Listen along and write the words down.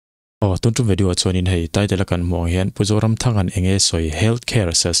tuân trung video chuan in hei tai tela kan mo hian puzoram thangan enge soi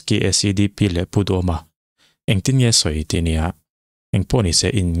healthcare SASCI SEDP le pudoma engtin nge soi tinia engponi se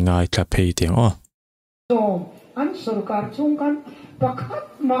in ngai thla phei tiang o so an sarkar chungkan pakhat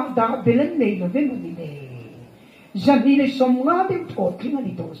ma da belen nei lo ven ni de jani le somnga de thokling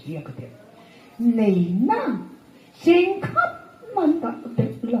ani to sia ka de nei na sing khap man ta de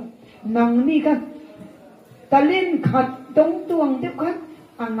la nang ni ka talin khat dong tuang de khat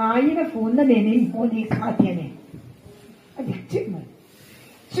angai na phun na ne ni mo ni kha ti ne adik chit ma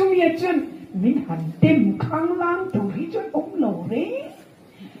chung ye chen min han tem khang lang tu hi chon ong lo re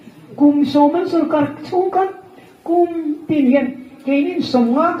kum soman sarkar chungkan kum tin hian kenin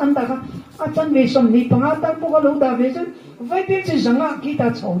somnga kan ta ka achan ve som ni panga ta po ka lo da ve chen vai pe che zanga ki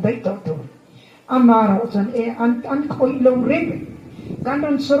ta chau dai to to amaro chan e an khoi lo re kan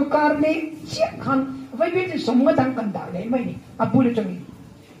ran sarkar ne che khan vai pe che somnga dang kan da le mai ni abule chang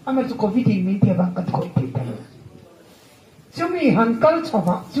ama chu covid min te bang kan khoi te ta chumi han kal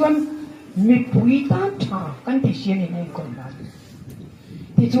chawa chuan mi pui ta tha kan ti sian ni nei kon na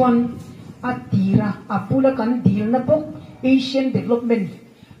ti chuan atira apula kan dil na pok Asian Development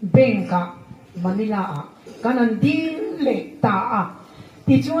Bank ka Manila a kanan dil le ta a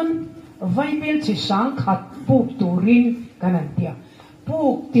ti chuan vai bel chi sang khat puk turin kanan tia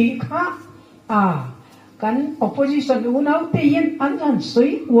puk ti kha a kan opposition unau te yen an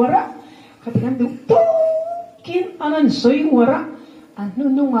soi wara khatikan du to kin anan soi wara anu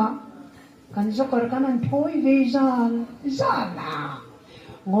nunga kan zokar kanan phoi ve zal zala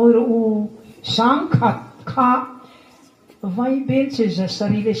ngoro u sang khat kha vai bel che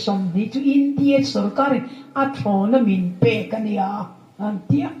jasari le som ni tu India sarkar a thona min pe kania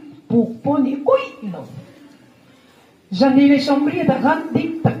antia puk poni oi lo jani le som ri da kan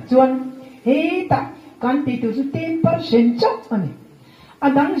dik tak chuan he ta kan ti tu 10% chok ani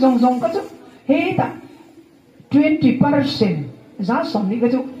adang zong ka chu he ta 20% za som ni ka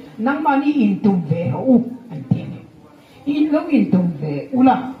chu nang mani in tum ve u an ti ni in lo in tum ve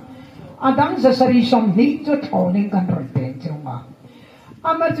ula adang za sari som ni chu thoning kan ro te chunga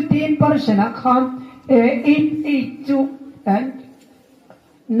ama chu 10% a khan in chu and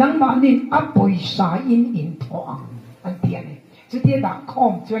nang mani a poisa in thoang an ti ni chu ti da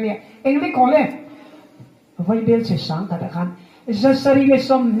khom chu ni engle ko le vai bel che sang ta khan zasari le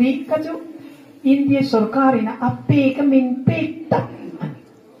som ni ka chu India sarkar ina ape ka min pe ta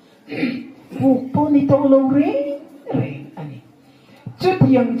pu po ni to lo re ani chu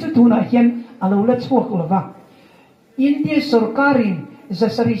tiang chu tu na hian alo la chuak lo wa India sarkar in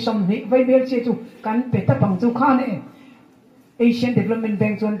zasari som ni vai bel che chu kan pe ta pang chu khan e Asian Development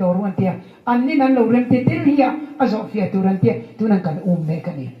Bank chuan dor wan tia an ni nan lo rem te tel hiya azo fia turan tia tunan kan me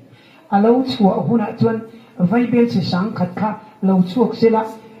ka ni alo chua huna chuan vai bel che sang khat kha lo chuak sela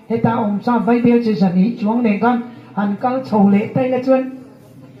heta om sa vai bel che sani chuang ne kan han kal chho le tai la chuan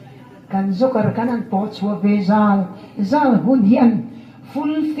kan zokar kanan po chua ve zal hun hian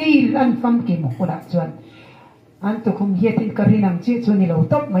fulfill an fam ki mo kula chuan an to khum hiatin karinam che chuni lo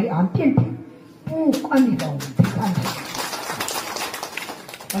top mai an tien puk ani lo kan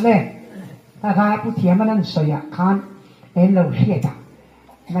ale ta kha pu thiamanan soya khan en lo hieta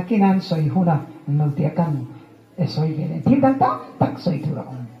nakinan soi huna no te kan soi ve tin dan tak soi tu ra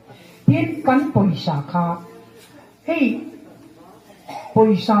tin kan poisa kha hey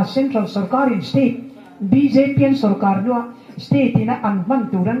poisa central sarkar in state BJP sarkar no state ina an man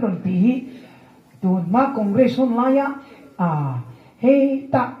turan ron pi tun ma congress hun laya hey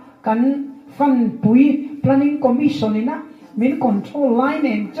ta kan fan pui planning commission ina min control line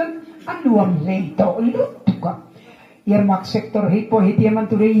en chan anuam le to lut ka Yermak sektor hipo hitiaman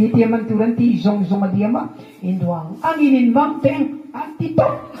turai hitiaman turanti zong adiama indwang angin in bang teng anti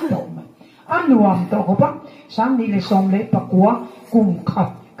top anuam to ko pa sang ni le som le pakwa kum khat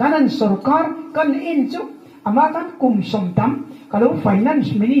kanan sarkar kan inchu amakan kum som tam kalau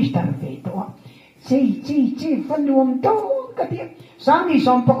finance minister ve to chi fanuam to katia sang ni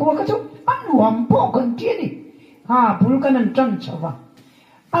som pakwa ka chu anuam po kan tieni ha bulkanan chan chawa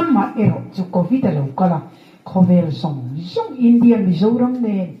amma ero chu covid lo kala khovel song India Mizoram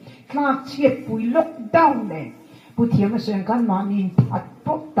ne klak chiet pui lockdown ne pu thiam sen kan ma nin phat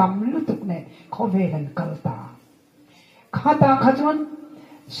pok tam lutuk ne khovelan kalta khata khachon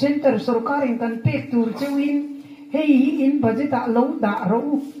center sarkar in kan pek tur chewin hei in budget a lo da ro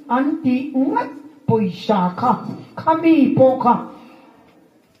anti ngat poisa kha khami po kha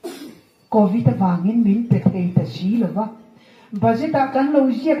covid wangin min pe thei ta si lova budget a kan lo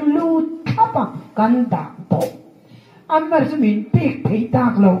jiak lu thapa kan da to amar min pek thei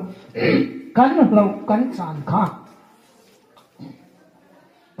tak lo kan lo kan chan kha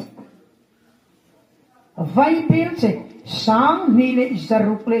vai bil che sang ni le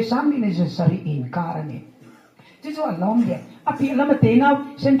zaruk le sang ni le zari in karani chu chu alom de api lama te ngau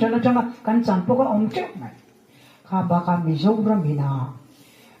sem chana changa kan chan po ka om che mai kha ba ka mi zo ra mi na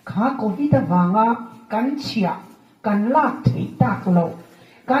kha covid wanga kan chia kan lak thei tak lo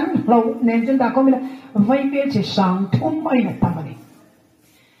kan lo nen chen da ko mi vai bil che sang thum mai na tamani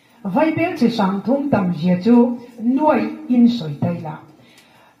vai bil che sang thum tam je chu nuai in soi tai la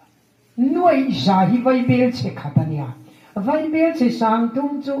nuai ja hi vai bil che khatania vai bil che sang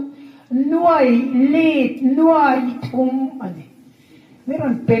thum chu nuai le nuai thum ani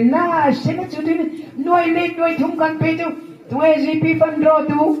meron pena sena chu tin nuai le nuai thum kan pe chu tu e ji pi fan ro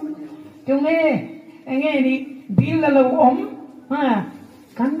tu nge ni bil la lo om ha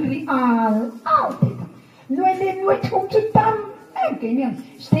kan ri al out nuai le nuai thum chu tam em cái niệm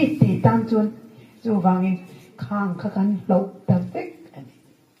state thì tam chuan chu wangin khang kha kan lo ta vek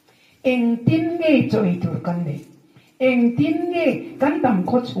eng tin nge choi tur kan ne eng tin nge kan dam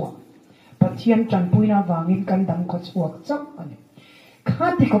kho chua pathian chan puina wangin kan dam kho chuak chak ani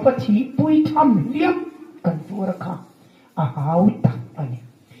kha ti ko pathi pui tham liam kan pura kha a hau tak ani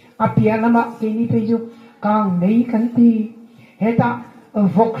a pianama ke ni pe ju kang nei kan ti heta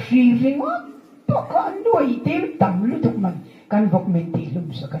vok ri ringa to kan noi te tam lu tuk man kan vok men ti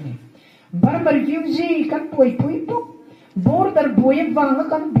lum sa kani bar refugee kan pui to border boy wang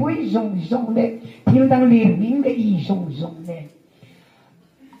kan boy zong le til dang lir ning de i zong le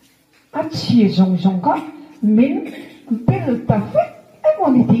a chi zong ka min bel ta fe e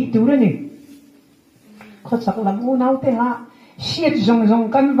mo ni ti tu re ni kho sak lam u nau te ha siet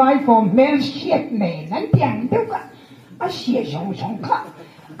zong kan vai for mel siet ne nan tiang de ka a siet zong ka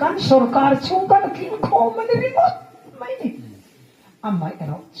kan sarkar chung kan kin kho man remote mai ni amai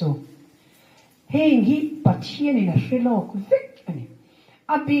ero chu heng hi pathian in a srilok vek ani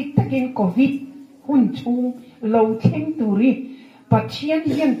abi takin covid hun chung lo theng turi pathian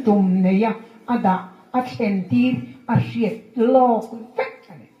hian tum ne ya ada a thlen tir a hriat lok vek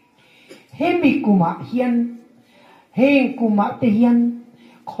ani hemi kuma hian heng kuma te hian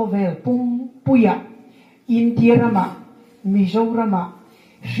khovel pum puya India rama Mizoram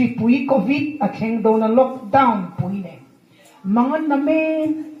Shipui covid a theng dona lockdown pui ne mangan na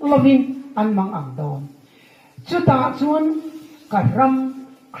men lovin an mang ang don chuta chuan ka ram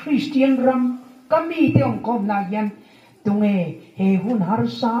Christian ram kami te ong kom na yan tunge he hun har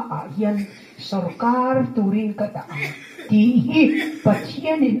sa a yan sarkar turin ka ta ti hi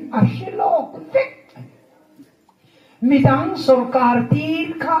pathianin a shilok vek midang sarkar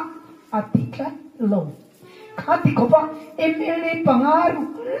tir kha atikat lo khati ko pa MLA pangaru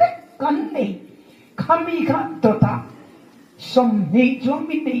lek kan nei kami kha tota som nei jom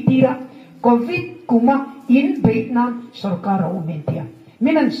mi nei tira covid kuma in Vietnam sarkar o mentia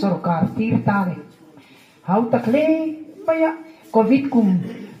minan sarkar tir tare hau takle maya covid kum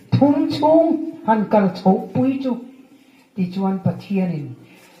thum chung han kal chho pui chu ti chuan pathianin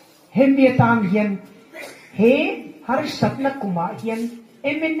hemia tam hian he har satna kuma hian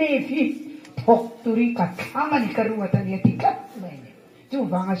MLA fi thok turi ka thamani karuwa tani tikat mai chu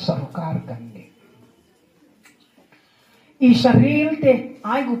wanga sarkar kan de Israel te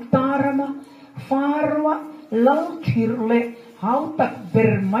ai guptarama farwa lal khirle hau tak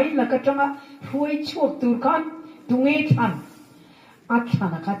bermai la ka changa huai chuak tur kan tunge than a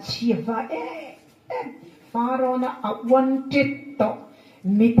thana ka chiwa farona a wanted to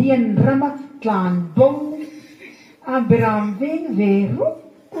Midian rama tlan bo Abraham veng veru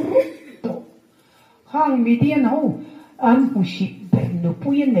to hang Midian ho an hushit bernu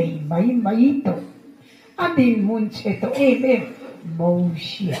puya nei mai to adin mun che to em mo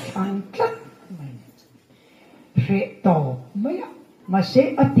shia ang tat re to maya ma se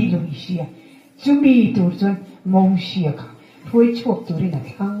atiluisia chumi tur chon mo shia ka thui chuak turin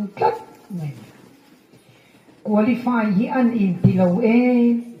ang tat mai qualify hi an in tilo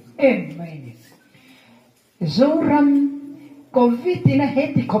em mai ni zoram covid ina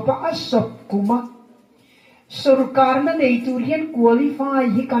heti khopa asop kuma sarkar na nei turian qualify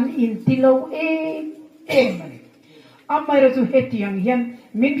hi kan in tilo mani amai ra chu hetiang hian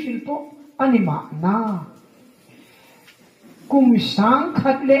min shilpo anima na kum sang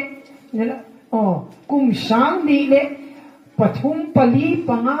khatle kum sang ni le pathum pali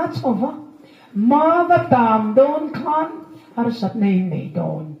panga chowa ma va tam don khan har sat nei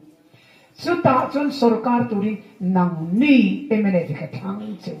don chu ta chon sarkar turi nang ni emene ka thang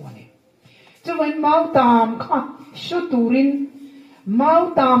chewani chu wen mau tam kha su turin mau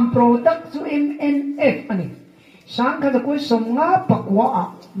tam product chu MNF ani sang kha ko somnga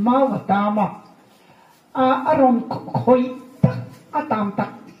pakwa mau tama a arom khoi tak atam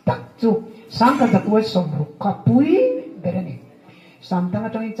tak chu sang ka zakwa somru kapui berani samtang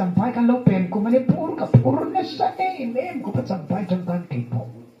atang champai kan lo pen ku mane pur ka pur na sa em ku pa champai jang kan ke po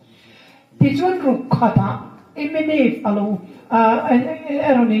ti chuan ru khata emene alo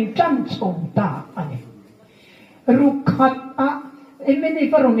eronin chan chong ta ani ru khata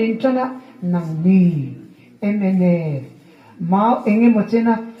emene faronin chana nang ni emene mau enge mo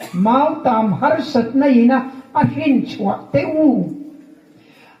chena mau tam har sat na ina a hin chwa te u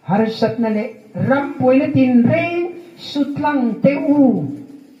har sat na le ram poina tin reng sutlang te u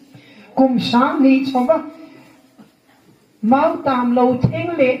kum sang ni choba mau tam lo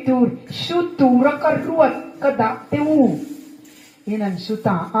theng le tur sut tu ra ka ruat ka da te u inan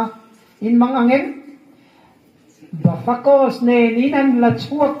suta a in mang angen ba fakos ne inan la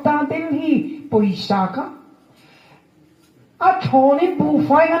chuak ta del hi poisa ka a thonin bu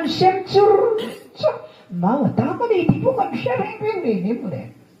fai an sem chur mau ta ma ni ti bu kan sha reng reng ni mu le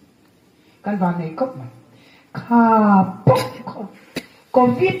kan van nei kop ma kha pok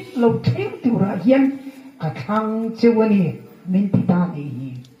covid lo theng tu ra hian ka thang chewani min ti ta ni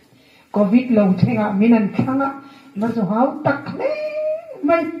covid lo thenga minan thanga ma zo hau tak le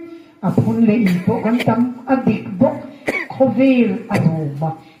mai a phun le in po kan tam a dik bok khovel aroma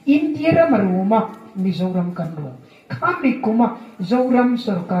indira maruma mizoram kan ro khami kuma zoram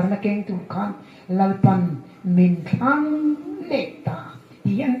sarkar na keng tu khan lalpan min thang lekta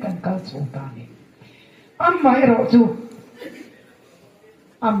yan kan kal chota ni amma ero chu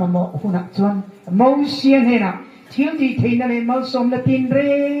amma mo huna chuan mo sian hena thil di theina le mal som la tin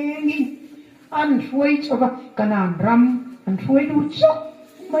rengi an huai choba kanan ram an huai du chok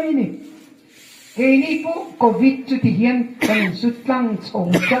mai ni he ni po covid chu ti hian kan sutlang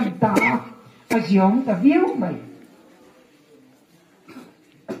chong chan ta a ziong ta viu mai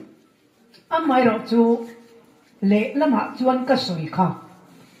amma ero chu le lama chuan ka soi kha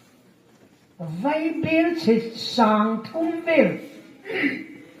vai bel che sang thum vel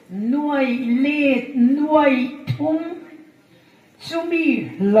nuai let nuai thum chumi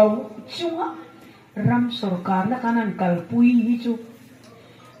lo chunga ram sarkar na kanan kalpui hi chu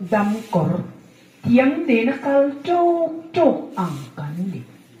dam kor tiang de na kal chok chok ang kan ni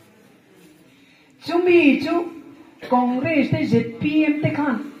chumi chu congress te zpm te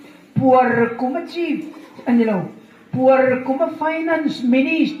khan puar kuma chief anilo puar kuma finance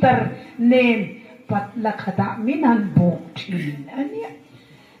minister name patla khata minan bok thin ania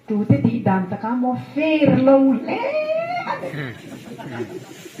tu te di dan ta ka mo fair lo le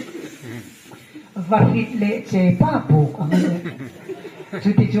vahit le che pa bok amane tu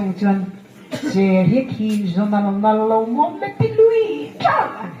ti chung chuan che ri khi zona na lo mo le ti lui cha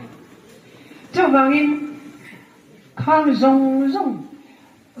cho wangin khang zong zong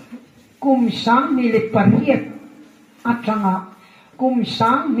kum sang ni le pariat atanga kum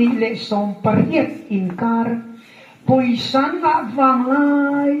sang ni le som pariat inkar poisan nga vang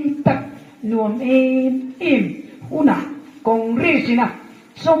lai tak nuam em una kongresina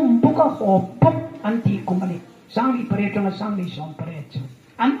som buka hopok anti kumani sang ni pariat nga sang ni som pariat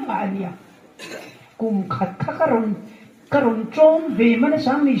an nga ania kum khat karon chom ve mana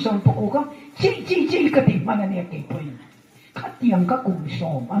sang ni som poka chi ka ti mana ne ke poin khatiang ka kum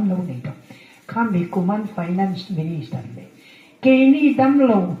som an lo nei ka kami kuman finance minister le keni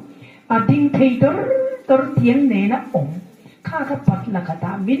damlo ading theitor tor tiang ne na om kha ka patla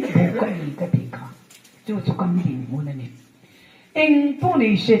kata min bu ka ni ka ti kha chu kam din mu na ni eng pu ni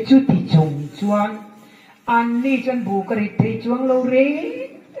se chu ti chung chuan an ni chan bu ka ri thei chuang lo re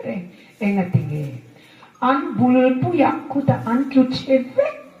eng a ti nge an bul pu ya khuta an chu che ve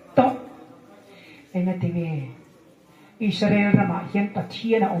to eng a ti nge Israel rama hian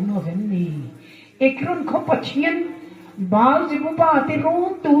pathian a om no ven ni ekron kho pathian bal jibu ba te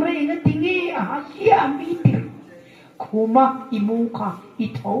ron ture ina tingi a hiya mi ti khuma imu kha I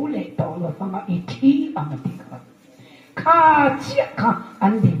thole to lo fanga I thi amati kha chia kha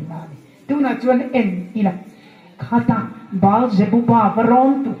an din na ni tu na chuan en ila khata bal jibu ba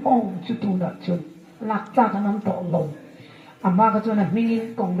varon tu ong chu tu na chuan lakta kanam to lo amma ka chuan mingin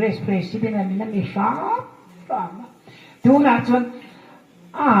congress president a mina mi sha tu na chuan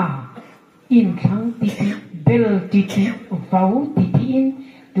in thang titi bel titi vau titi in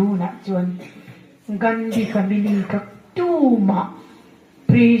tu na chuan gandhi family ka tu ma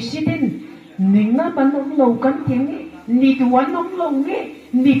president ninga banom lo kan tiang ni duan nom lo nge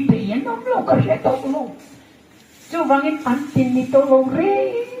ni pe nom lo ka re to lo chu wangin antin ni to lo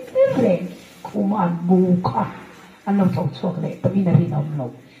re kuman buka an lo chok chok le to in ri nom lo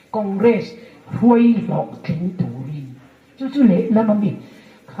congress huai lo tin tu chu le la mami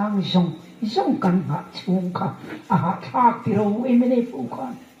khang zong kan ha chung kha a ha thak ti ro emene fu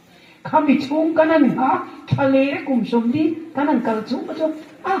khan kami chung kanan ha thale kum som di kanan kal chung cho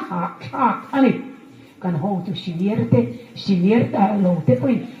a ha thak ani kan ho tu senior ta lo te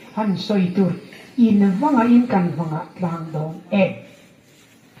poi han soi tur in wanga in kan wanga tlang dong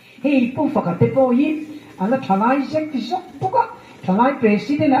hei pu faka te po yi ala thalai sek ti sok puka thalai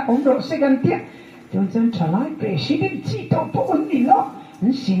president a ongro second tia chon thalai president chi to po ni lo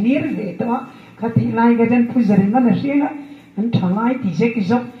senior le ta khati lai ga jan puzari man rienga an thalai ti sek ti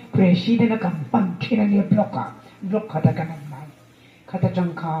sok president a kan pan khina ni block khata kan mai khata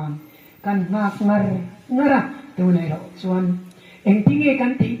chang khan kan ngara tu nei ro chuan eng tinge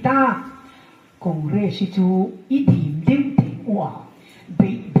kan ti ta congress chu I dim dim ti wa be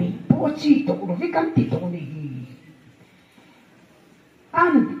po chi to ro vi kan ti to ni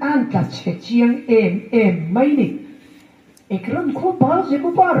an ta che chiang em mai ni ekron ko ba je ko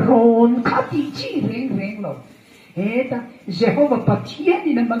ba ron khati chi reng lo eta Jehovah patia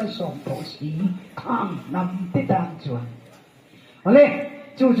ni na mala som po si khang nam te dan chuan ole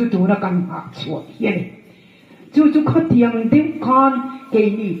chu tu na kan ha chuan hian chu kho tiang dim khan ke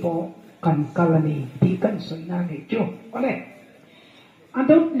ni po kan kalani ti kan soi na ni chu ole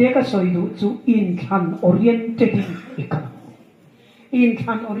andon le ka soi du chu inthlan oriented ikam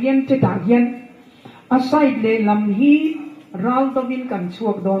inthlan oriented a hian aside le lam hi ral to vin kan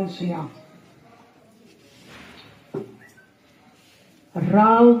chuak don siam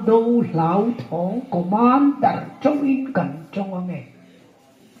ral do lau thong commander trong in kan trong ame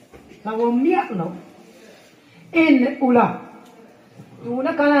lawm nia lo in ula tu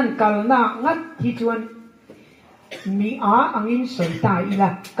na kanan kalna ngat hi chuan mi a angin soi ta ila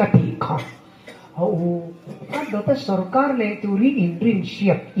kati kha ho do ta sarkar le turi in rin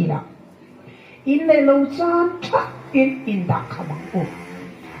siap ila in le lo chan tha in da khamang u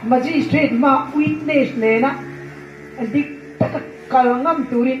magistrate ma witness le na dik ta kalngam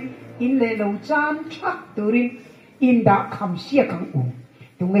turin in le lo chan tha turin in da kham sia kang u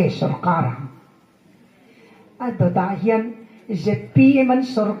tu nge sarkar ado da hian ZPM an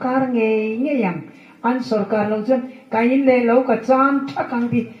sarkar nge yang an sarkar lo chen kain le lo ka chan tha kang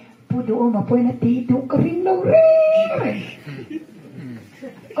di pudu o ma poina ti tu kring lo re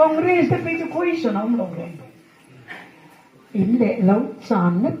congress te pe tu question om lo re in le lo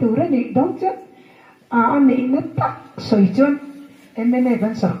chan na tu ra ni dong cha a ni na tak soi chon MNA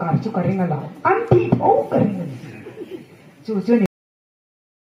ban sarkar chu karing lo an ti o karing chu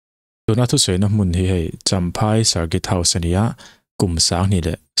tuna thu soi na mun hi hei champhai circuit house ania kum sang ni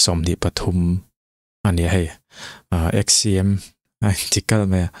le somni pathum ani hei XCM article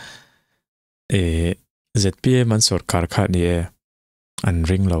me ZPM man sarkar kha ni an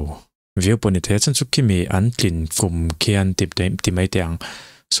ring lo view poni the chan chu kimi an tlin kum khian tip ti mai tiang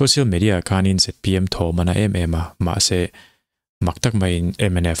social media khanin ZPM tho mana ma se maktak mai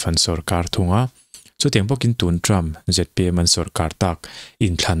MNF an sarkar thunga chu teng bokin tun tram ZPM an sarkar tak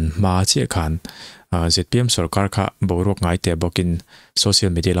inthlan ma che khan ZPM sarkar kha borok ngai te bokin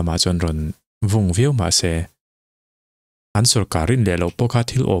social media lama chon ron vung view ma se an sarkarin le lo pokha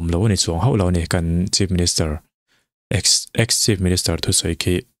thil om lo ni chong hau lo ne kan chief minister ex chief minister thu soi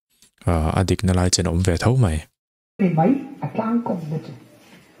ki adik na lai chen om ve thau mai mai atlang kom de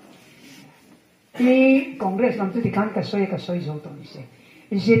ni congress lam tu dikan ka soi zo to ni se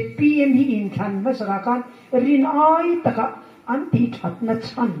ZPM hi inthlan ma sarakan rin ai taka anti that na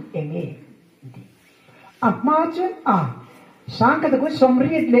chan enge amma chun sang ka ko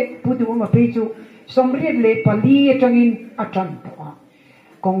somriet le pudu ma pe chu somriet le pali atangin atan to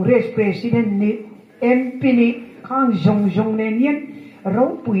congress president ni MP ni khang jong ne nien ro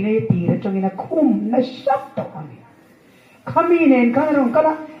pui ne ti ra changina khum na sap to ani khami nen kan rong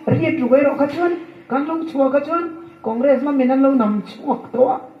kala riet lu ro ka chuan kan long chua ka chuan congress ma minan lo nam chuak to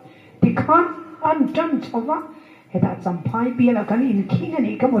ti khan an chan chawa heta champhai biala kan in khinga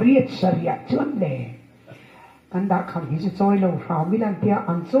ni ka moriet saria chuan le kan da kham hi choi lo ra milan tia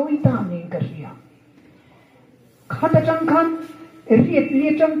an choi ta ne ka ria khata chang khan riet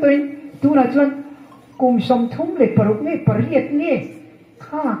li chang toin tu na chuan kum som thum le paruk ne pariet ne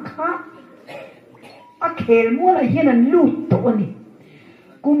kha a khel mo la hian an lut to ani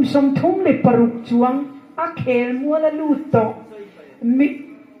kum som thum le paruk chuang a khel mo la lut to mi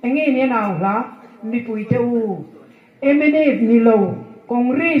enge ne na la mi pui te u MNA ni lo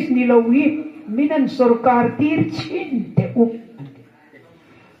congress ni lo hi minan sarkar tir chin te u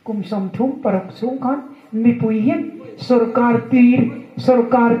kum som thum paruk chung khan mi pui hian sarkar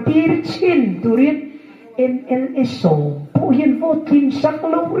tir chin turin MLA so po hian votin sak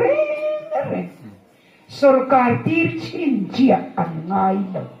lo re sarkar tir chin chia an ngai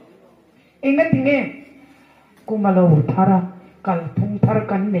lo ingat nge kumalo thara kal thung thar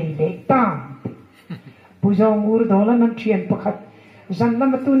kan nei le tam pujong ur dola nan thian pakhat zan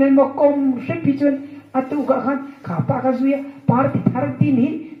lam tu nen mo kom hripi chun atu ka khan khapa ka zuya par ti thar ti ni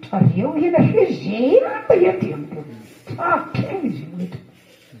thariyo hi na he zera pa ya tiam a keng jingit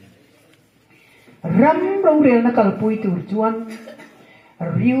ram ro re na kal pui tur chuan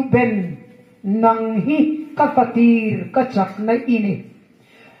riu ben nang hi ka fatir ka chak na ini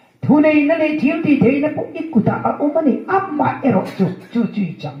thunei na le thiam ti thei na pu ikuta a umani amma ero chu chu chu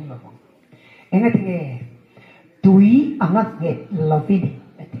chang na engatinge tui anga nge lovini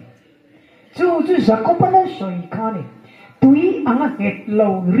chu chu zakopana soi khani tui anga nge lo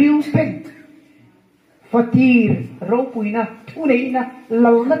riu pen fatir ro puina thunei na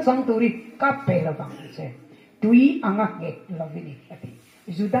lo na chang turi ka pe la bang se tui anga nge lovini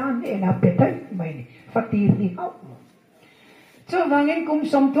Sudan ena betai mai ni fatir ni hau cho wangin kum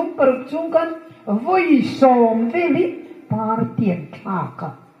som tum paruk chungkan voi som veli par tien thaka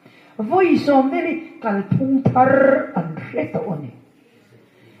voi som veli kal thung thar an reto oni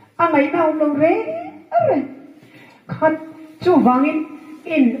angai nau lo re are khat chu wangin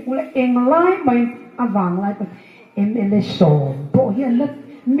in ula englai mai awang lai pa en som bo hian na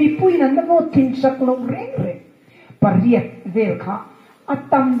mi pui na na vo tin sak lo re re pariat vel kha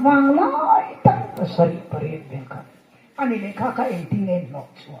atam wang lai ta sari pariat vel kha ani le kha ka en ting en lok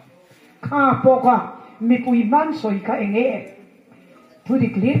chua kha po ka mi pui man soi ka enge thu di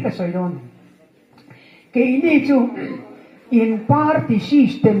clear ka soi don ke ini chu in party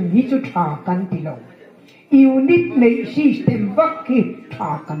system hi chu tha kan ti lo unit nei system vak ki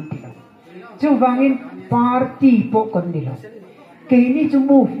tha kan ti lo chu wangin party po kan ni lo ke ini chu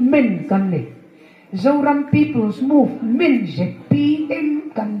movement kan ni Zoram People's Movement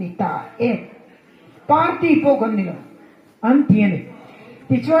PM kan ni ta party po kan ni lo an tiene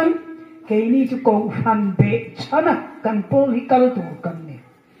ti chuan ke ni chu ko han be chana kan political tu kan ni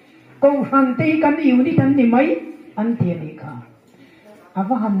ko han te kan unit an ni mai an tiene ka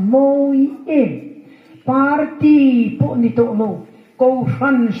awahan moi party po ni to lo ko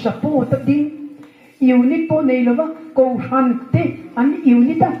han support ding unit po nei lo ba ko han te an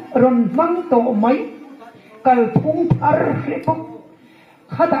unit a ron wang to mai kal thung thar hrepo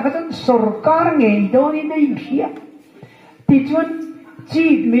khata khan sarkar ngei do ni nei hia ti chuan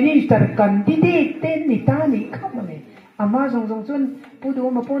chief minister candidate ten ni ta ni khamane ama jong jong chuan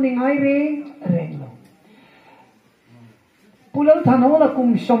pudu ma po ni ngai re lo pulal thanola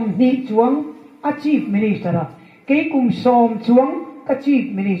kum som ni chuang a chief minister a ke kum som chuang ka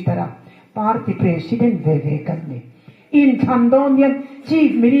chief minister a party president ve kan ni in thandonian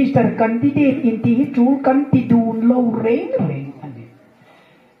chief minister candidate in ti chu kan ti dun lo reng ani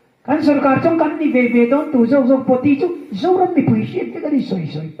kan sarkar chong kan ni ve don tu zo poti chu zoram mi pui shit ka ni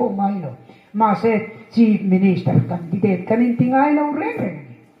soi po mai lo ma se chief minister candidate kan in tingai lo reng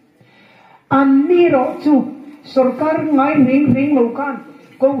an ni ro chu sarkar ngai reng lo kan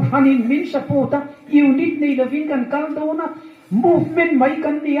ko hanin min sapota unit nei lo vin kan kal dona movement mai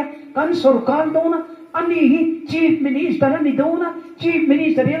kan dia kan sarkar dona ani hi chief minister ani dona chief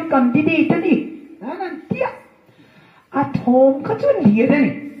ministerial candidate ani anan tia athom ka chun lier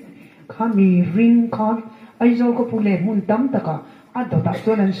ani khami ring khan ai zo ko pule mun tam taka adota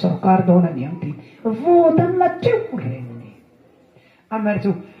chuan sarkar dona niang ti votan la chu re ni amar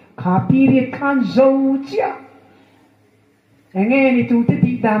chu kha period khan zo chia enge ni tu te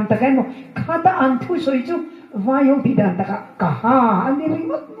ti dam ta kai mo khata an thu soi chu vai ho ti dam ta ka ha ani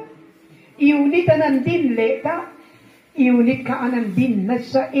rimot unit anan din leta unit ka anan din na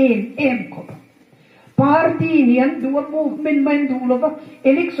sa em ko party ni an dual movement man dulo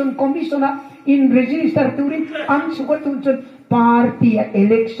election commissioner in register turin an sukatun party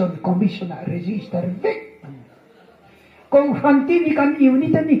election commissioner register ve ko hanti ni kan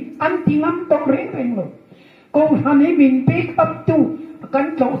unit ani antingam to reng lo ko hani min pick up to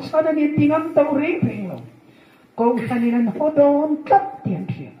kan to sana ni tingam to reng lo ko hani nan hodon kat tian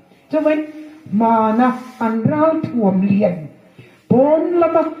thia cho when mana an rau thuam lian pon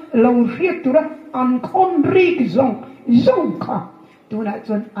lama lo riek tura an khon rik zong kha tuna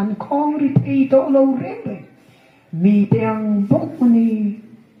chon an khong ri thei to lo re mi teng bok ni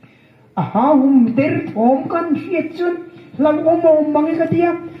a hum der thom kan riek chun lam om mangi ka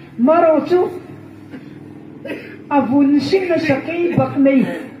dia maro chu avun sin na sakei bak nei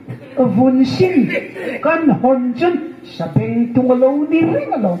avun sin kan hon chun sabeng tu lo ni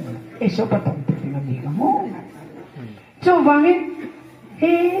ring along eso patong tingnan ni mo so wangin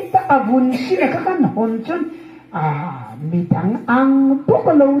he ta avun sin ka kan hon chun mitang ang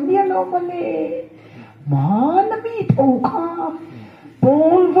pokolo ni lo male mana mi to ka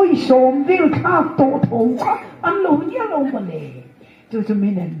Paul voi som vil kha to thong kha an lo nia lo ma le chu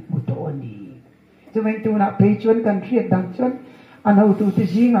minen mu to ni chu ven tu na pe chuan kan thiat dang chuan an ho tu te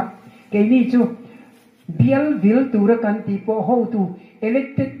jinga ke ni chu bial vil tu ra kan ti po ho tu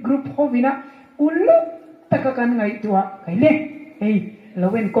elected group ho vina ullu taka kan ngai tua kai le ei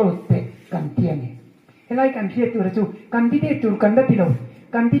lowen kol pe kan tiani helai kan thiat tu ra chu candidate tur kan da pilo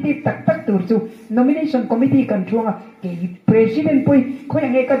candidate tak tur chu nomination committee kan thunga ke president poi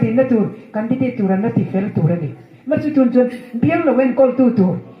khoyang e ka din na tur candidate tur na ti fel tur ni ma chu chun bial lowen kol tu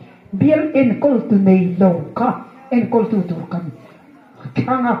tur bial en kol tu nei lo ka en kol tu tur kan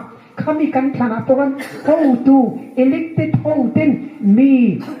khanga kami kan thana pogan ho tu elected ho ten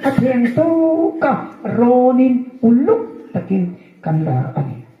mi atheng to ka ronin ullu takin kan la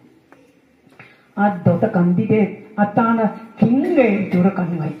ani ad do ta candidate atana kinge dura kan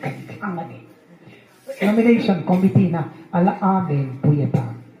ngai kan angani nomination committee na ala aben puyata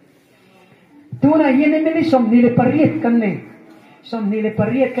tuna yene mele som ni le pariet kan ne som ni le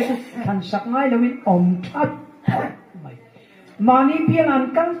pariet ka kan sak ngai lawin om that mani pian an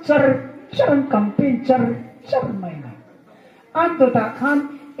kan char campaign char mai na ando ta khan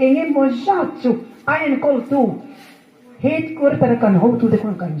enge mo chu ayen kol tu headquarter kan ho tu de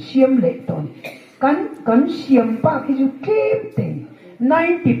kan siam le ton kan siam pa ki ju kem te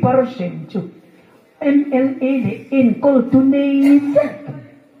 90% chu MLA le in kol tu nei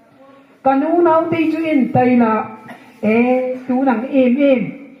kan unau te ju in taina tu nang em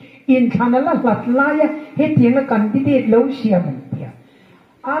in kanala lat laya he tiang a candidate lo siam pia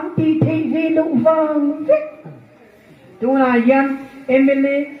anti te lo wang vek tu na yan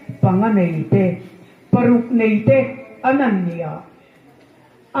MLA panganei te paruk nei te anania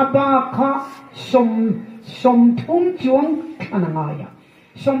abakha som thum chuang kanangaya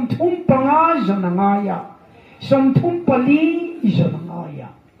som thum panga zonangaya som thum pali zonangaya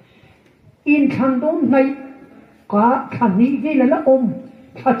in khandom nai ka khani ve la om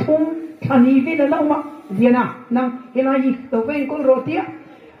khathum khani ve la ma viana nang helai to ven ko rotia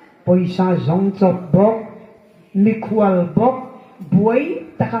poisa zong chop bok mikwal bok buai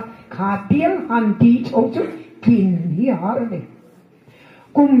taka khapiel anti chochu kin hi har ne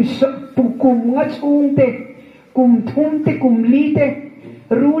kum nga chung te kum thum te kum li te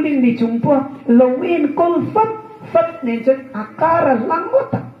ruling ni chungpo lowin kol fat ne chan akara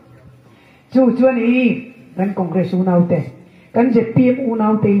langota chu ni kan congress unau te kan je pim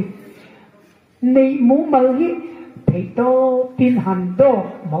unau te nei mu mal hi peito tin han do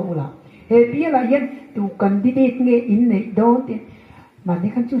maula he pia la yen tu candidate nge in nei do te mane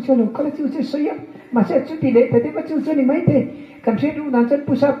kan chu lo kala chu soya ma se chu ti le te ma chu ni mai te kan se du nan chan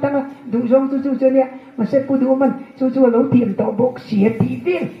pusap tanga du jong chu ne ma se pu du man chu lo tiam to bok sia ti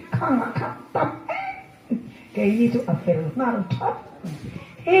ve khang tap ke ni chu a fel ngal thap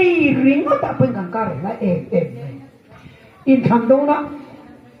ei ring ta pen kan kar la in kham do na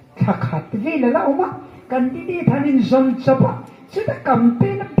khat ve la oma candidate hanin zom chapa chu ta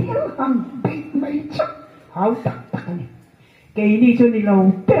campaign pil ham big mai cha hau tak ni ke ni chu ni lo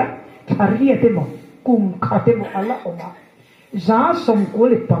pera tharia te mo kum khate mo ala oma za som ko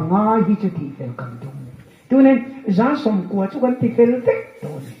le panga hi chu ti fel kan dum tunen za som ko chu kan ti fel vek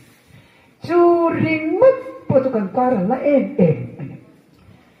to ni chu ring mat po chu kan kar la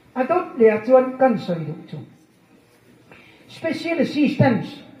adot le chuan kan soi du chu special assistance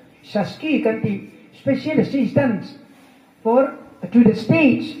SASCI kan ti special assistance to the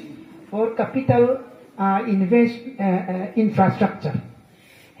states for capital infrastructure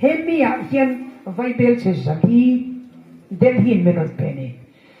hemia hian vaibel se zali delhi menot pene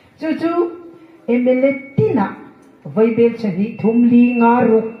chu emeletina vaibel se ni thumli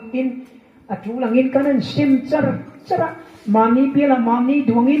ngaru in atulangin kanan sim chara mani pela mani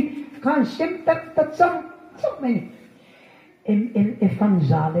duangin kan sim tak cham mai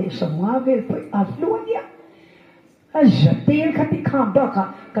efanzale samavel pai afluania ajatel khati kham ba ka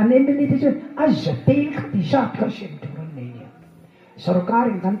kanemeli te ajatel khati shat ka sim turun nei sarkar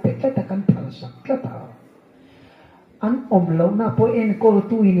kan petla ta kan phalsak ta an omlo na po en kol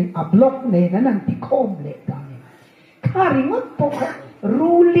tu in a block ne nan ti khom le ta khari ngot po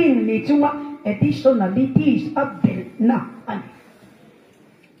ruling ni chunga additionalities abel na an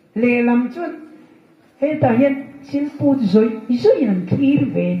le lam chun he ta hian sin pu zoi nan khir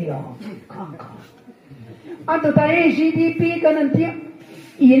ve lia khang ato ta GDP kanan tia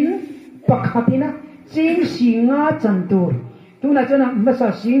in pakhatina ching singa chantur tuna chana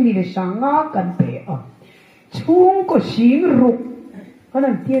masa sing ni le sanga kan pe a chung ko sing ruk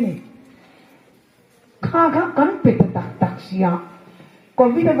kanan tia ne kha kan pe tak sia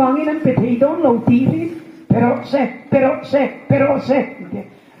covid wangin an pe thei don lo ti pero se pero se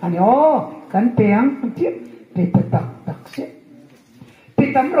ani o kan peang ti pe tak se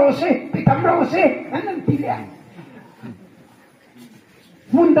pitam rose anan tilang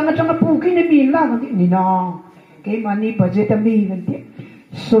mundang chang puki ni min la ni na ke mani budget mi kan ti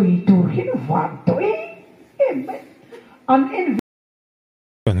soi tur hin van to an en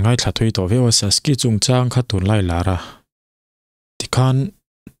kan ngai thathui to ve wa SASCI chungchang kha tun lai lara tikhan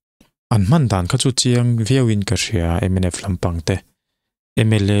an man dan kha chu chiang viewin ka ria MNF lampang te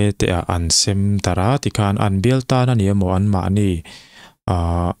MLA te a an sem tara tikhan an bel ta na ni mo an ma ni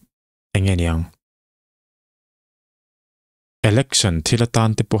engeniang election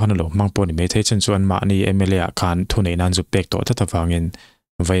thilatan te pohana lo mangpo ni me thei chen chu an ma ni MLA a khan thunei nan zu pek to ta wangin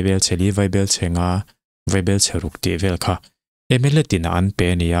vaibel cheli vaibel chenga vaibel cheruk ti vel kha MLA tin an pe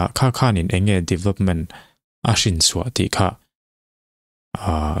nia khan in enge development ashin suwa ti kha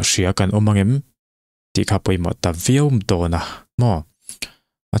ria kan omangem ti kha poimo ta viom dona mo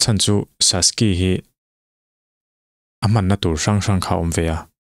achan chu SASCI hi aman na tur sang kha omvea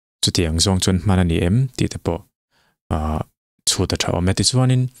chu tiang zong chun manani em ti te po chu ta thaw me ti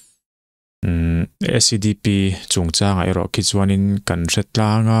chuanin SCDP chungchang ai ro ki chuanin kan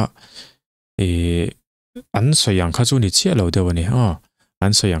retlanga an soyang kha chu ni chi lo dewani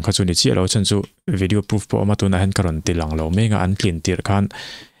an soyang kha chu ni chi lo chan chu video proof po ma tu na han karon ti lang lo me nga an clean tir khan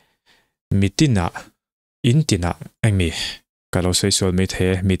mitina intina angmi kalo social me the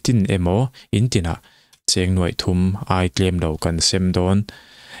mitin emo intina cheng noi thum ai claim lo kan sem don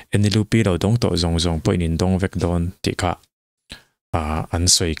enilupi lo dong to zong point in dong vek don ti kha an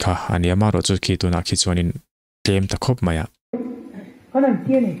soi kha aniama ro chu khi tu na khi chuanin claim ta khop maya kanan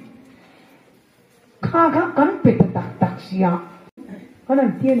tiene kha kan pe tak sia kanan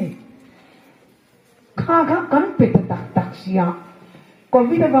tiene kha kan pe tak sia kon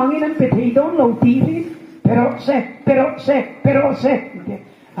vida wangin an pe thei don lo ti pero se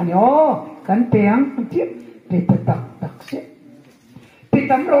ani o kan peang ti pe tak se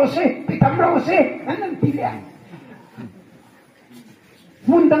pitam rose anan tilang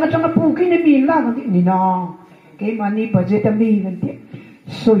mundang chang puki ni min la ni na ke mani budget mi kan ti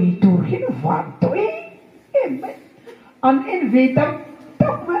soi tur hin van to an en veta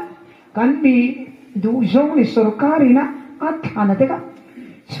tak kan bi du jong ni sarkari na athana te ka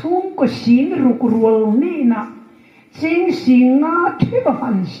chung ko sin ruk rual ni na sing singa the ba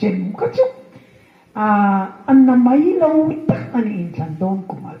han sem ka chu an na mai lo tak ani inthlan don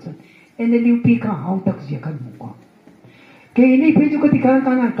kumal chan NLUP ka hau tak zia kan mu ko ke ni phe chu ka ti kan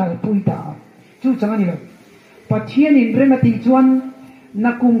kal pui ta chu chang ani lo pathian in remati chuan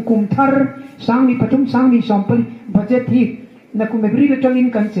na kum thar sang ni patum sang ni sampali budget hi na kum ebri le tang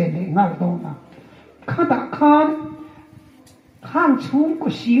in kan chen le ngal do na khata khan khang chung ko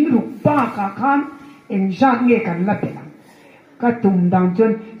sing ru pa ka khan en jat nge kan la pe ka tum dang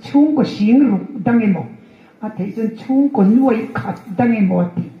chon chung ko sing ru dang emo a thei chon chung ko nuai khat dang emo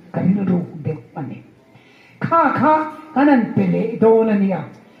ti kan ru de pani kha kanan pele do na nia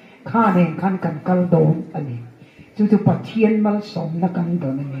kha ne khan kan kal do ani chu pathian mal som na kan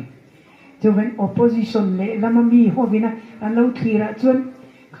do na ni chu when opposition le lama mi ho vina an lo thira chon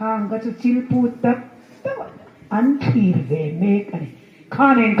khang ga chu chil pu ta an thir ve me ani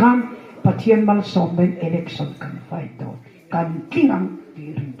khan en khan pathian mal som ben election kan fight do kan kingang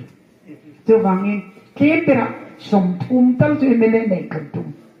ti rin chu wangin kepera som thum tal chu mele nei kan tum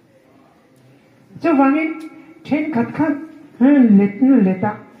chu wangin chen khat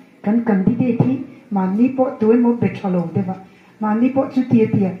leta kan di de thi mani po tuin mo betalo deva mani po chu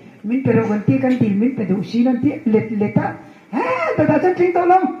tia min pero kan ti kan ti min pe du si nan ti leta ta cha ting to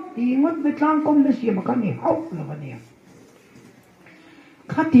long ti ngot betlang kom le si ma kan ni hau lo ba ni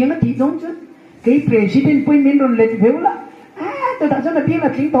kha ti na ti dong chu ke president poi min ron let veula ta cha na ti na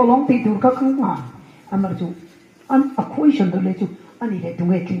ting to long ti tu ka khang ma amar chu an a khoi shan do le chu ani le tu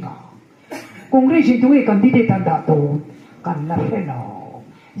nge ting ka Congress tu nge candidate an da to kan la felo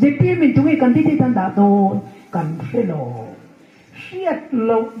JPM min tu nge candidate an da to kan felo hiat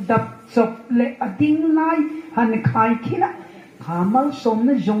lo dap chop le ading lai han khai khina khamal som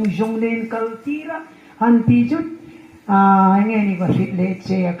na jong len kal tira han ti jut nge ni ba hit le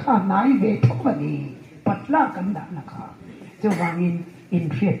che kha nai ve thomani patla kan da na kha chu wangin in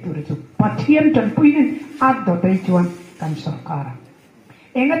fiat tu re chu pathian tan puin at do dai chuan kan sarkara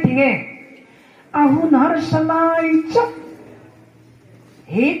enga tinge ahun har salai chap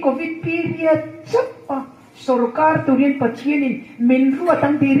he covid period chap sarkar turin pathianin min ruwa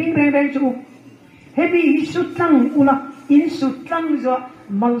tang tiring reng chu hebi sutlang ula in sutlang zo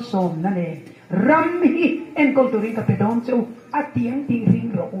mal som na le ram hi en kol turin ka pedon chu atiang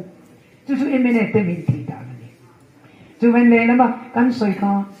tiring ro chu emene te min ti ta ni chú bên lệ mà căn soi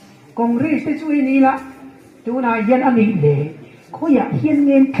kho Congress te chú ini la chú na yên anh đi lệ có ya hiên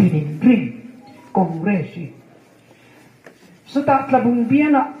nghiên kỳ định ring Congress số ta là bùng bia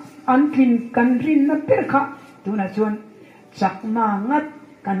là anh kinh căn ring nó per khá chú na chuan chắc mà ngắt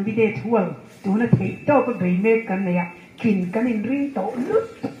candidate hual chú na thấy tao có bị mê căn này kinh căn ring tao lút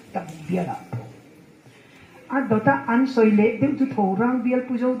ta bùng bia là anh đó ta anh soi lệ đều chú thầu rang bia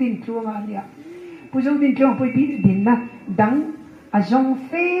puzau din chuang anh ya puzau din chuang pui bi din na dang azong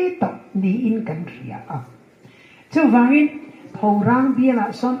fe to ni in country a chu wangin thầu rang bia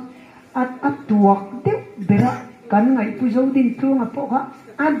la son at tuak de bera kan ngai puzau din chuang a po ha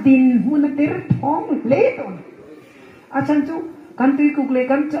adin hun ter thong le ton a chan chu kan tui kuk le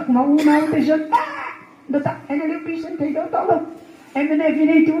kan chak ma u na te jon ta do ta enele pisen te do to lo emene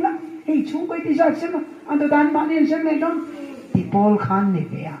vini tu na ei chung koi ti sa sem an do dan ma ni sem le don ti pol khan ne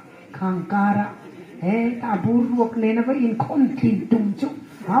be a khang kara ta bur ruok le na va in khon tin tum chu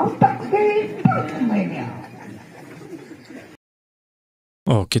hau tak be mai ne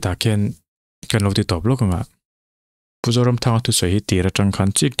kita ken kan lo ti top lo nga puzoram thang tu soi ti ra tang khan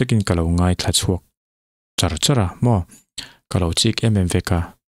chik takin kalau ngai thla chuak chara mo kalau chik mmvk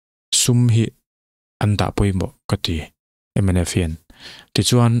sum hi anda poimo kati mnfn ti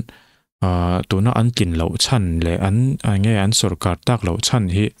chuan tuna an kin lo chan le an nge an sarkar tak lo chan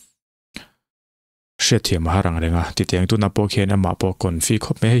hi thiam harang renga ti teng tu na po khen ama po kon fi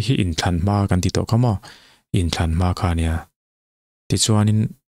khop me hi in thlan ma kan ti to kama in thlan ma khania ti chuanin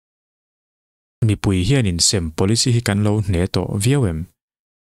mi pui hian in sem policy hi kan lo ne to viawem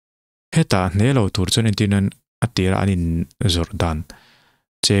heta ne lo tur chon entinan atira anin jordan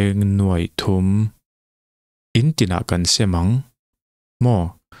cheng nuai thum intina kan semang mo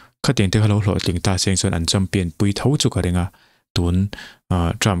khateng te halo hlo tling ta seng son an champion pui thau chu ka renga tun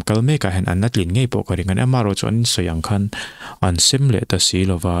tram kalme ka hen an natlin ngei po ka ringan amaro chon soyang khan an semle ta si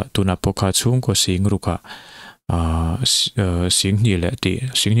lova tuna pokha chung ko sing ruka sing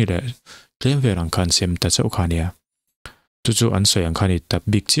ni le tlem verang khan sem ta chau khania tu chu an soyang khani ta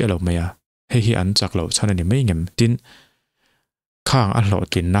big chi alo meya hi an chak lo chhan ani mai ngem tin khang a hlo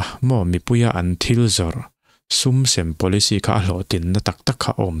tin na mo mi puya an thil zor sum sem policy kha hlo tin na tak tak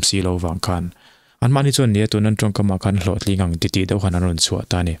kha om si lo wang khan an mani chon ne tunan tong kama kan hlot lingang titi do hanan ron chuwa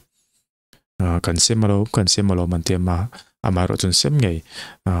ta ni kan semalo man te ma amaro chun sem ngei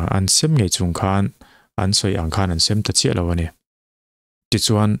an sem ngei chung khan an soi ang khan an sem ta chi lo ani ti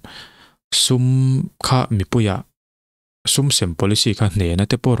chuan sum kha mi puya sum sem policy kha ne na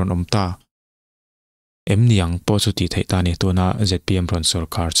te poron om ta em niang po chu ti thei ta ni to na zpm ron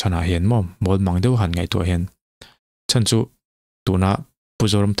sarkar chana hian mom mol mang deuh han ngai to hian chan chu tuna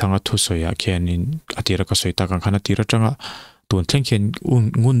puzoram thanga thu soya khianin atira ka soita kan khana tira tanga tun thleng khen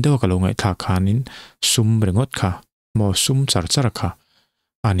ngun dewa ka lo ngai tha khanin sum rengot kha mo sum char kha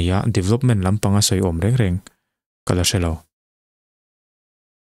ania development lampanga soi om reng kala shelo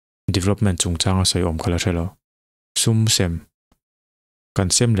development chungchang soi om kala shelo sum sem kan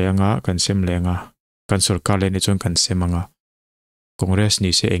sem lenga kan sarkar le ni chon kan semanga congress ni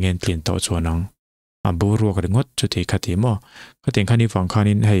se engen tlin to chuanang aburu ka ringot chu ti khati mo khateng khani wang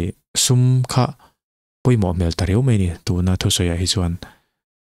khanin hei sum kha poimo mel tareu me ni tu na thu soya hi chuan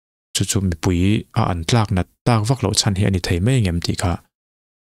chu mi pui a an tlak na tak vak lo chan hi ani thei me ngem ti kha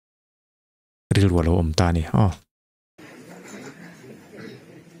ril walo om ta ni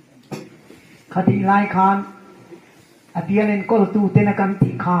khati lai khan apialen kol tu tena kan ti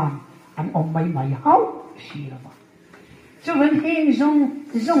khan an om mai hau si la ba chu wen hing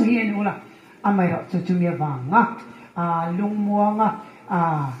zong hian ula amai ro chu chu mia wanga lung muanga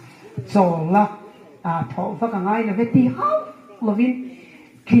zola tho va ka ngai na veti hau lovin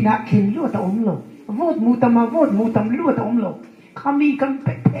kin lu ta om lo vot mu tam lu ta om lo khami kan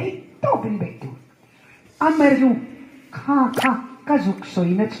pe to bin be tu amai ru ka zuk soi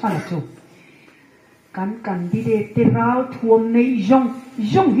na chana chu kan di de te rao thuam nei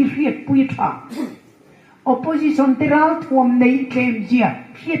jong hi riet pui tha opposition te rao thuam nei kem jia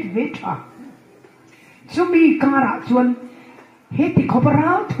riet ve tha chumi kara chuan heti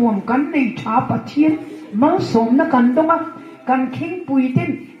khobarau thuam kan nei tha pathian mal som na kan donga kan khing pui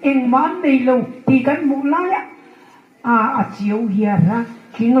ten eng man nei lo ti kan mu la ya a chiu hia ra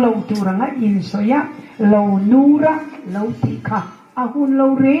king lo tu ranga in soya lo nura lo ti kha a hun lo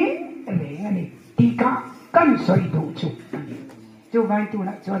re ani ti ka kan soi do chu vai tu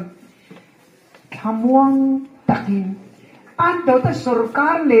na chuan thamuang takin an do ta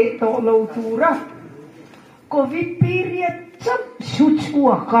sarkar le to lo tu ra COVID period chap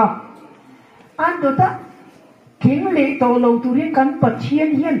chua ka an do ta king le to lo tu ri kan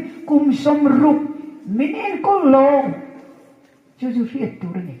pathian hian kum som rup min en ko long chu riết tu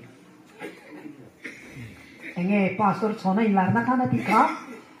rồi nghe pastor chọn này là nó khá thì khác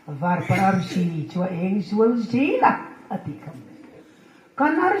var pararsi cho anh zual gì là ati kham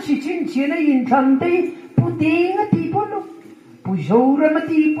kan arsi chin chin này in thằng tây puting ati polo pujora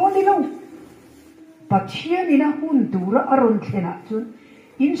mati polilo pathian ina hun tura aron thena chun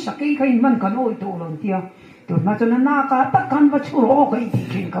in sakai kai man kan oi to lon tia to na chon na ka ta kan va churo kai ti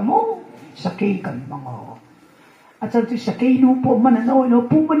kin kamo sakai kan mango acha tu sakai no po man no no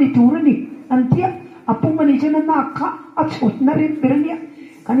pu man tura ni antia apu man chon na ka a chut na rin bernia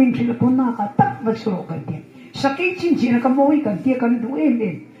kanin thil pon na ka ta va churo kai ti sakai chin chin ka moi kan tia kan du em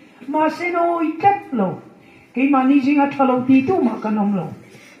ma se no i kat lo cái mà ni chính là thalo ti tu mà kan om lo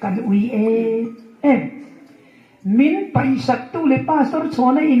kan ui em min paisak tu le pastor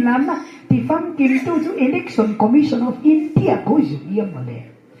chona in lam na ti fam kim tu chu election commission of India ko ju mà le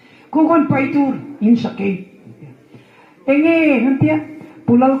ko kon pai tur in sake enge hantia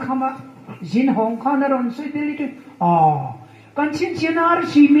pulal khama jin hong khan ron sui deli tu kan chin chinar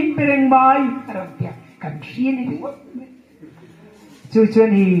si min pereng bai rantia kan rien ni chu chu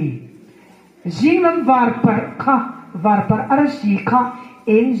ni Jinglam varpar arasi kha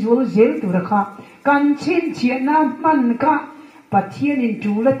engzul zel turakha kanchin chiana man ka pathian in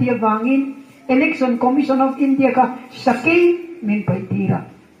tula tia wangin election commission of India ka sakei min paitira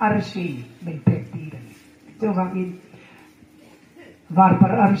arasi min paitira so wangin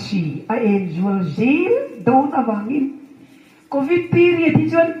varpar arasi a engzul zel don awangin covid period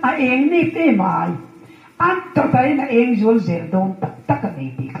ijon a eng ni te mai at totai na engzul zel don tak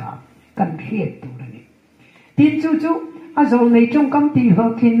nei ti ka kan riết tu rồi tin chú à rồi này trong công ty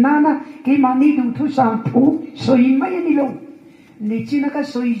họ kinh nana cái mà ni đủ thu sang thu soi mấy ni lâu ni chỉ là cái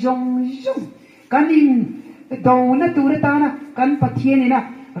soi rong kan in đầu na tu ra ta na kan pathian na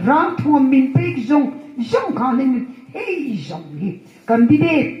rang thuam min pe rong khan in hey rong hi kan đi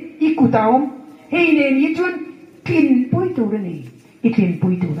de ikutaom hey ne ni chun kin pui tu rồi ni ikin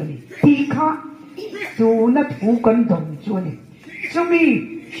pui tu rồi ni ti kha tu na thu kan dom chu ni cho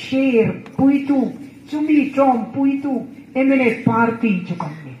mi share puitu chumi trom puitu emele party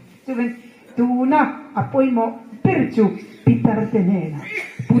chukamne seven tuna apoimo perchu putar tenena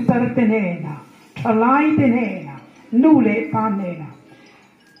thalai tenena nule panena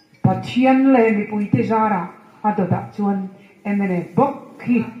pathian le mi puite zara adoda chuan emele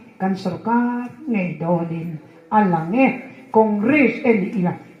bokhi kan sarkar ngei donin alange congress el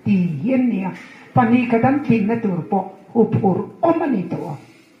ila ti hienia pani kadam thinna turpo upur omanito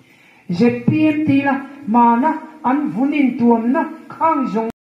ZPM tila mana an vunin tuam na khang jong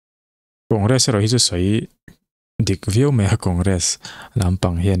Congress ro hizu soi dik view me Congress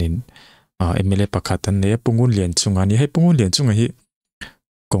lampang hianin MLA pakhatan ne pungun lian chunga ni he pungun lian chunga hi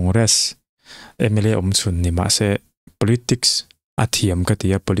Congress MLA omchun ni ma se politics athiam ka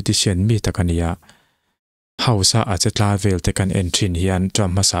tia politician mi takania hausa a chetla vel te kan entrin hian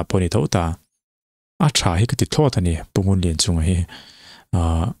tram sa poni thota a tha hi ka ti thot ani pungun lian chunga hi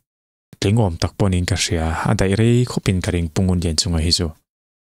tlingom tak ponin ka ria adai rei khopin karing pungun lian chunga hi zo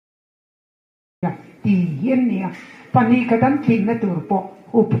ti hian nia pani kadam thin na turpo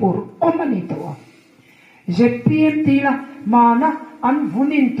upur omani to ZPM tila mana an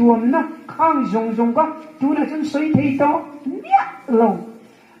vunin tuam na khang jong ka tuna chun soi thei to nia lo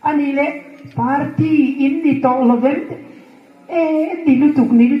ani le party in di to lovel di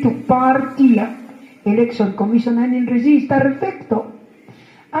lutuk party election commission and register perfecto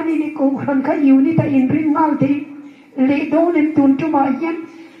ani ni ko khan ka unita in ring mal te le don en tun tu ma yan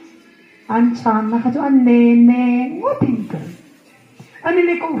an chan na ka cho an ne ngotin ka ani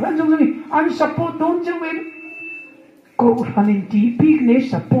ni ko khan jong an support don je wen ko khan in ti big ne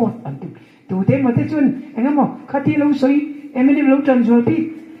support an tu te ma te chun engamo khati lo soi emini lo chan jol pi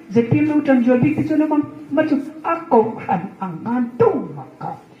zetim lo chan jol pi te chun ma chu a ko khan ang an tu ma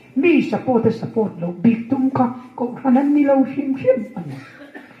ka mi support lo big tum ka ko khan an ni lo shim an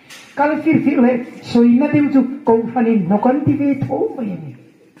kal fir le soi na deu chu ko fanin no kan ti ve tho mai ni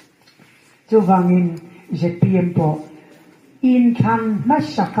chu wangin ZPM po in khan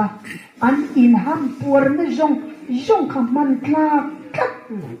masaka an in ham pur na jong kham man tla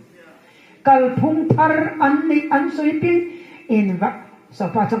kat kal phung thar an ni an soi pin in va so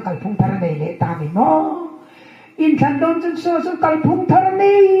pa chang kal phung thar nei le ta mi mo in khan don chen so kal phung thar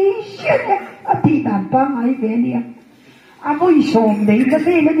nei ati dan pa ai ve ni Amoy som nei na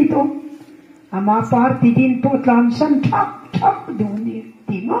vela nito. Ama party din po tlan san thak duni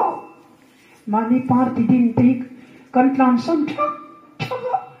timo. Mani party din tik kan tlan san thak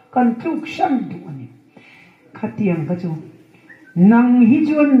kan tuk san duni. Khatiang ka chu nang hi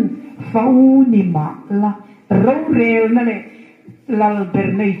chun fau ni ma la ro rel na le lal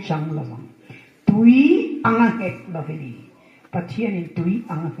bernei chang lamang tui anga het laveli pathian in tui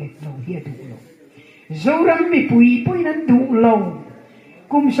anga het lo hi du lo zoram mi pui pui nan du lo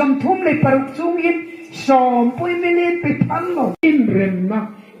kum som thum le paruk chung in som pui melen pe phan lo in rem na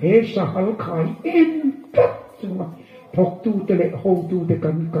he sa hal khai in pat chunga thok tu te le ho tu te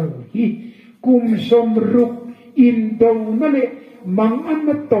kan kal hi kum som ruk in do na le mang an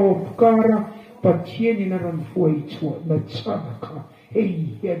na top kara pathian in ran foi chu na cha kha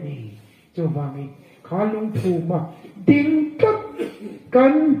hei ya ni cho wangi khalung thu ma ding kat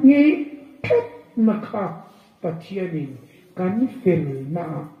kan ngi kat na kha pathian in kan fel na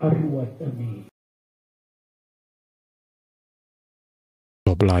aruat ani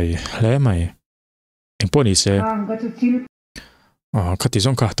top lai hle mai imponi se khati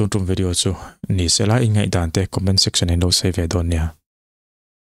zong ka tum video chu ni se la ingai dan te comment section endo save don nia